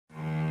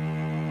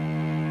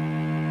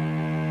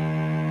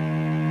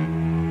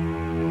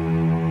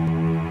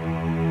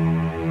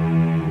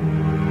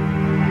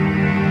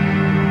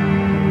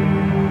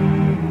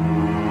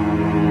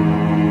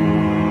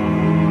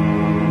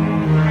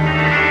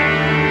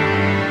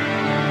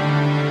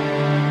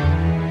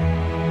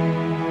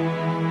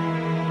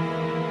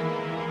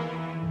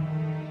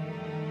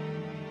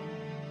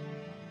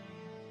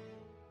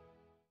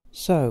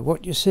So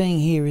what you're seeing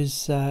here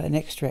is an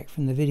extract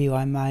from the video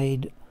I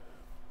made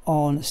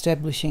on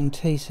establishing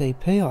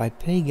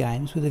TCP/IP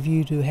games with a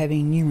view to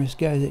having numerous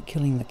goes at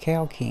killing the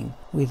Cow King,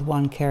 with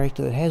one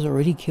character that has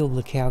already killed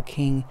the Cow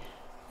King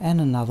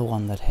and another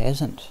one that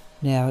hasn't.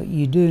 Now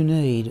you do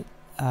need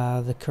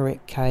the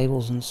correct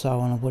cables and so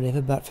on or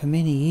whatever, but for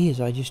many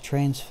years I just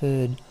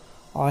transferred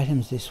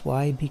items this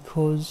way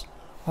because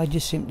I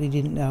just simply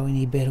didn't know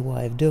any better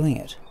way of doing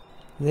it.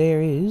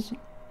 There is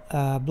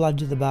Blood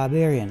to the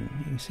Barbarian.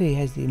 You can see he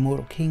has the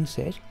Immortal King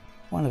set,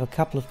 one of a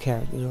couple of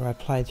characters where I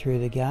played through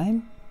the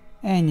game,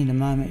 and in a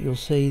moment you'll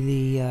see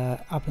the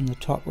up in the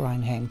top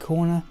right hand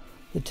corner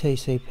the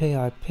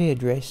TCP/IP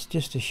address,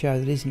 just to show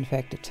that it is in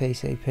fact a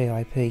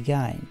TCP/IP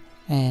game.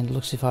 And it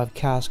looks as if I've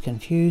cast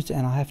confused,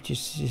 and I have to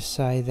just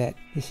say that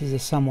this is a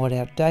somewhat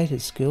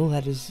outdated skill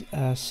that has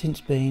since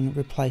been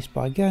replaced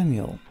by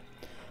GoMule.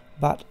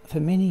 But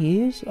for many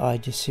years I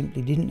just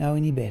simply didn't know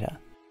any better.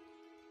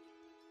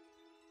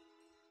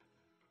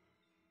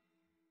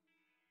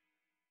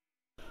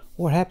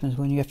 What happens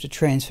when you have to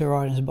transfer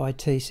items by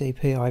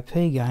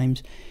TCP/IP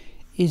games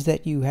is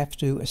that you have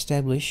to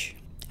establish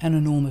an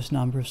enormous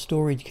number of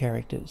storage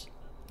characters.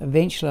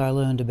 Eventually I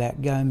learned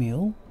about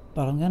GoMule,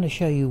 but I'm going to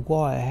show you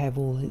why I have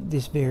all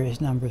this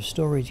various number of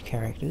storage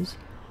characters.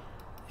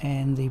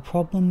 And the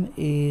problem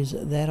is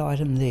that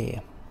item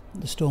there,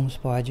 the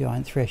Stormspire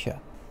Giant Thresher.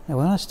 Now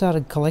when I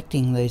started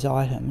collecting these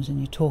items, and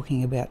you're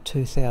talking about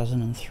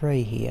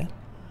 2003 here,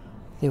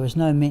 there was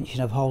no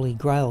mention of Holy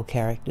Grail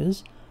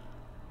characters.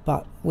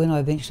 But when I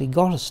eventually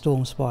got a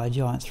Stormspire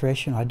Giant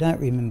Thresher, and I don't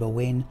remember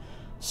when,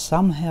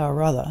 somehow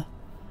or other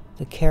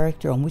the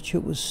character on which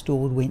it was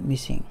stored went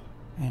missing.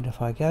 And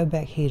if I go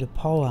back here to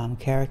polearm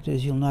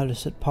characters, you'll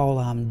notice that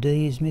polearm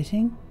D is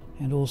missing,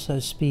 and also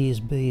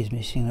Spears B is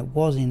missing. It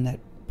was in that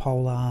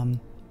polearm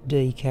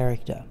D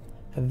character.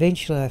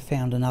 Eventually I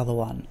found another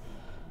one,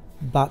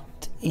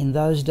 but in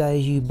those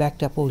days you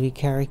backed up all your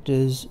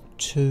characters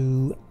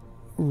to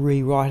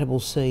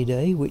rewritable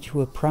CD, which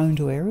were prone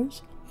to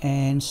errors,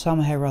 and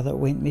somehow or other it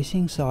went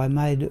missing, so I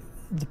made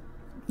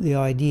the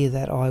idea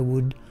that I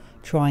would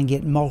try and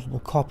get multiple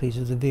copies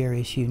of the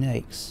various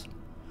uniques.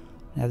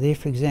 Now there,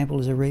 for example,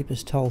 is a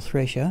Reaper's Toll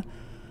Thresher,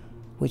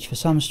 which for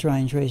some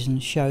strange reason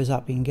shows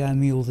up in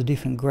GoMule with a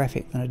different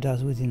graphic than it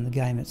does within the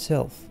game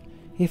itself.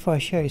 If I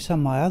show you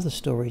some of my other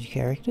storage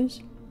characters,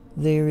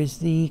 there is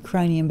the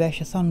Cranium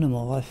Basher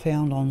Thundermaw I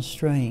found on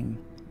stream,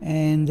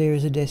 and there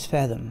is a Des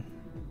Fathom.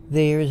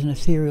 There is an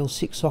Ethereal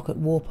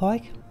 6-socket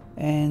Warpike,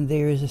 and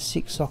there is a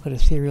 6-socket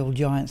Ethereal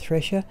Giant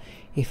Thresher.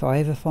 If I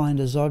ever find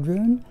a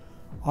Zodrune,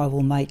 I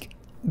will make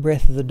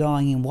Breath of the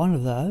Dying in one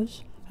of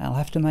those, and I'll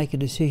have to make a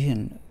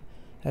decision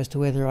as to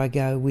whether I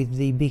go with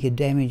the bigger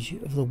damage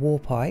of the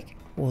Warpike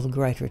or the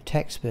greater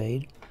attack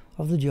speed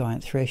of the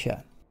Giant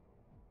Thresher.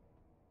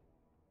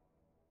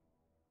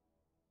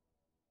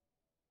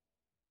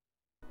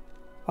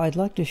 I'd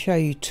like to show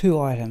you two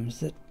items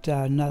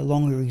that no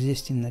longer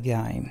exist in the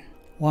game.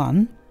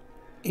 One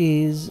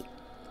is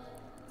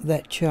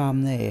that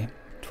charm there,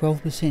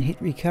 12% hit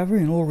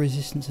recovery and all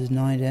resistance is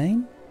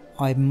 19.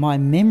 My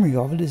memory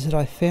of it is that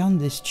I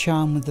found this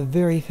charm with the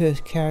very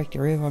first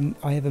character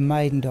I ever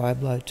made in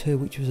Diablo 2,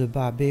 which was a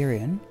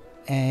Barbarian,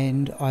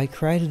 and I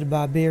created a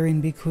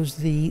Barbarian because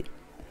the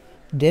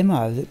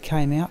demo that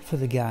came out for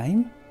the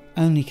game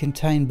only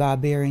contained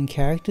Barbarian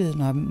characters,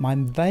 and my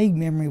vague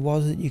memory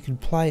was that you could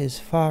play as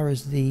far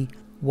as the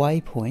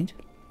waypoint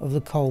of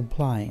the Cold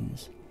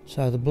Plains.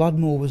 So the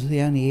Bloodmoor was the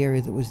only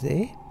area that was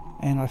there,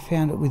 and I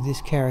found it with this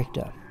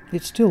character.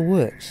 It still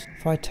works.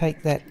 If I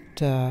take that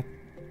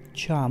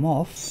charm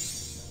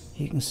off,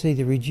 you can see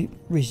the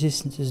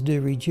resistances do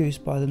reduce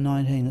by the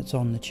 19 that's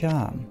on the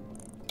charm.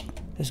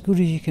 As good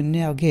as you can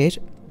now get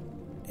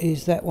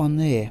is that one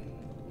there.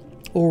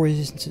 All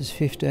resistance is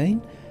 15,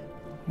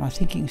 and I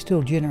think you can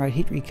still generate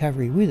hit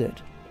recovery with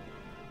it,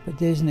 but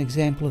there's an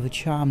example of a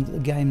charm that the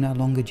game no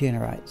longer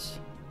generates.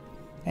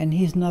 And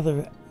here's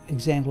another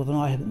example of an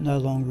item that no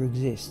longer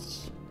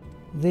exists.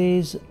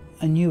 There's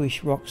a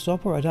newish Rock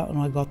Stopper. I don't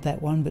know when I got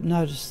that one, but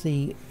notice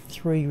the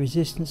 3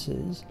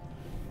 resistances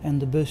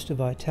and the boost of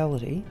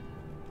vitality.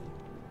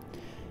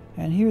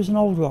 And here is an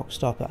old Rock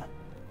Stopper,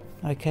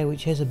 okay,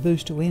 which has a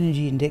boost to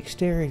energy and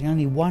dexterity,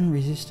 only 1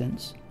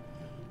 resistance,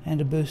 and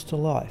a boost to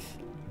life.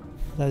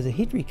 Though the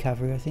hit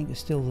recovery I think is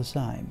still the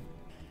same.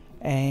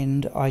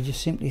 And I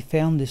just simply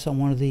found this on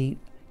one of the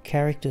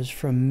characters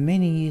from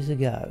many years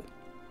ago.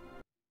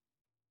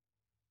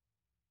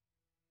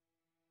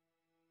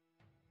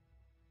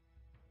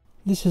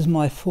 This is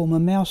my former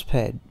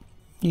mousepad.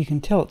 You can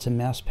tell it's a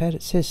mousepad,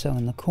 it says so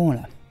in the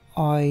corner.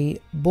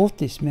 I bought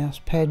this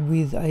mousepad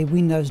with a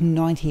Windows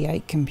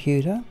 98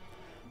 computer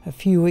a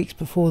few weeks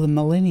before the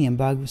Millennium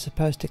Bug was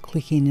supposed to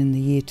click in the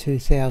year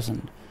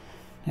 2000.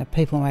 Now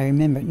people may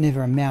remember it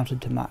never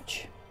amounted to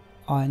much.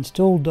 I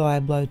installed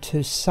Diablo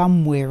 2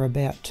 somewhere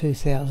about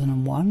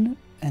 2001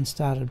 and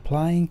started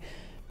playing,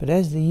 but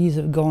as the years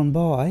have gone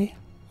by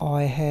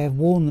I have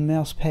worn the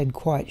mousepad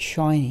quite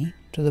shiny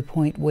to the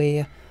point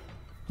where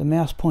the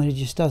mouse pointer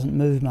just doesn't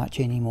move much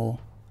anymore.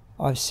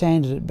 I've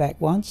sanded it back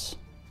once,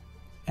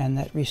 and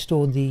that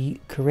restored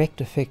the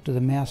correct effect of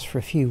the mouse for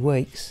a few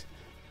weeks,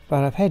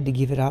 but I've had to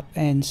give it up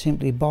and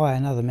simply buy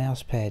another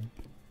mouse pad.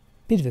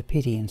 Bit of a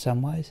pity in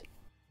some ways.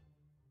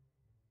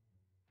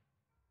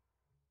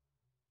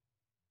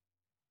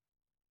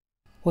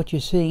 What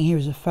you're seeing here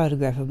is a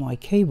photograph of my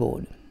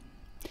keyboard.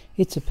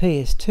 It's a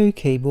PS2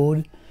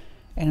 keyboard,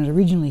 and it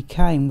originally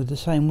came with the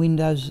same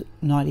Windows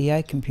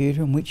 98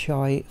 computer in which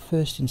I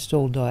first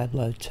installed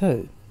Diablo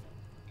II.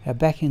 Now,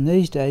 back in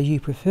these days you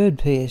preferred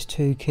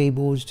PS2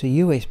 keyboards to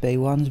USB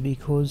ones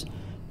because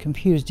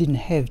computers didn't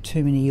have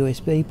too many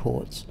USB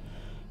ports,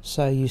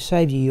 so you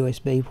saved your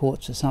USB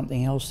ports to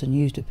something else and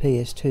used a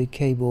PS2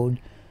 keyboard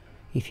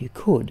if you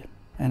could.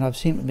 And I've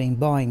simply been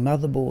buying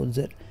motherboards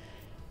that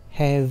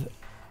have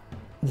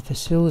the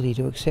facility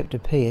to accept a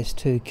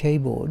PS2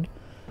 keyboard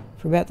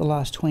for about the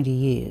last 20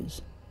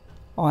 years.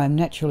 I am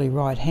naturally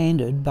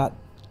right-handed, but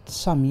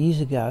some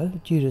years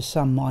ago, due to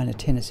some minor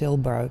tennis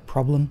elbow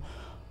problem,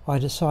 I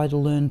decided to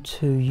learn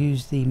to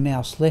use the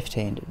mouse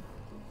left-handed.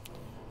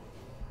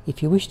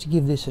 If you wish to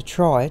give this a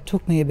try, it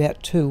took me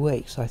about 2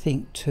 weeks, I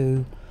think,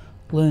 to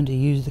learn to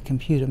use the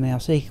computer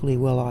mouse equally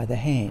well either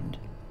hand.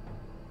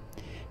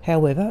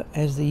 However,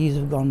 as the years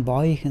have gone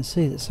by, you can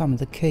see that some of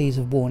the keys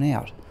have worn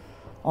out.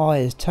 I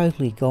is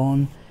totally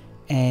gone,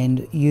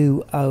 and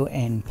U, O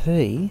and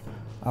P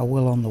are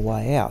well on the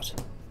way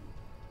out.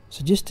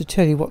 So just to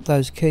tell you what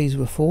those keys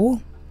were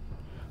for,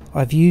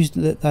 I've used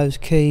those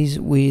keys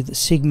with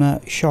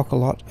Sigma,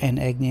 Chocolat and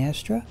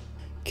Agniastra.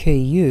 Key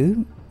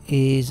U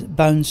is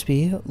Bone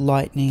Spear,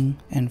 Lightning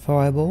and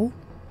Fireball.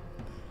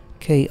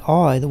 Key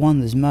I, the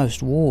one that's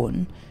most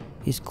worn,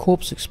 is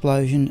Corpse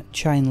Explosion,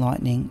 Chain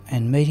Lightning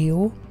and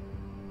Meteor.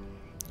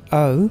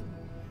 O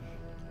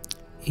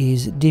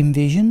is Dim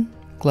Vision,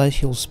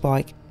 Glacial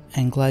Spike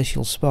and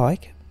Glacial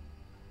Spike.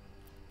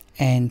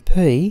 And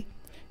P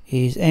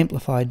is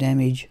Amplify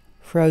Damage,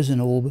 Frozen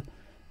Orb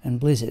and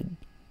Blizzard.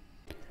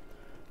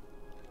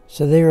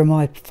 So there are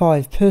my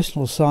 5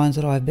 personal signs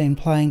that I've been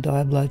playing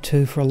Diablo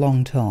 2 for a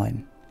long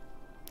time.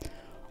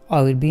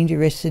 I would be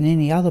interested in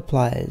any other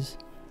players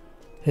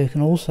who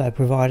can also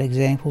provide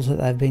examples that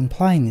they've been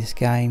playing this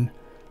game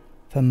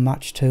for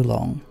much too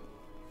long.